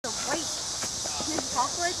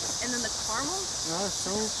garlic, and then the caramel. No, it's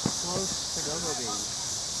so close to go-go beans.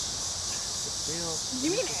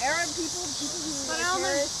 You mean Arab people? People who are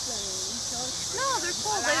terrorists and... No, they're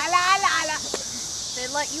cool. They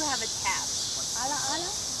let you have a tab.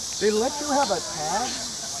 They let you have a tab?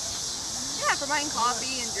 Yeah, for buying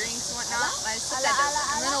coffee and drinks and whatnot. I just put that down.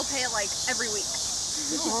 And then they'll pay it like every week.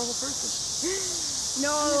 You're a horrible person.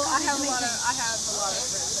 No, I have a lot of friends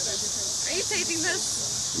that are different. Are you taping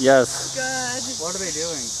this? Yes. Good. What are they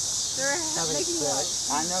doing? They're making love.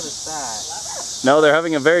 I noticed that. No, they're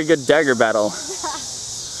having a very good dagger battle.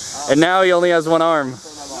 And now he only has one arm.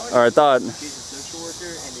 Or I thought. She's a social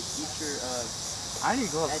worker and a teacher of... I need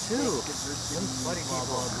gloves too. Them sweaty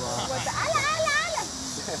people.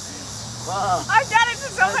 Wow. I've done it to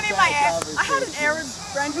so many of my Arab. I had an Arab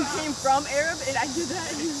friend who came from Arab, and I did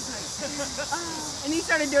that, and he was like, and he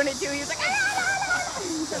started doing it too. He was like,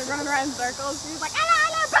 he started running around in circles. He was like, boom!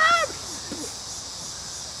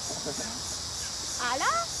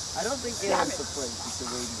 I don't think Arab's the place you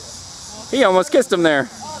should wait here. He almost kissed him there.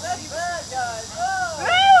 Oh, that's good, guys.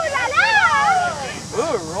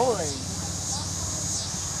 Ooh, rolling.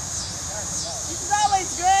 This is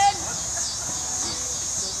always good.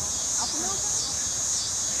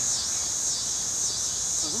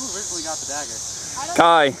 So who originally got the dagger?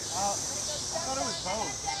 Kye. I thought it was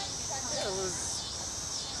both. Yeah, it was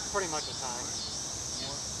pretty much a tie.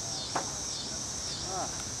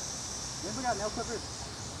 You ever got nail clippers?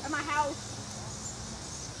 At my house.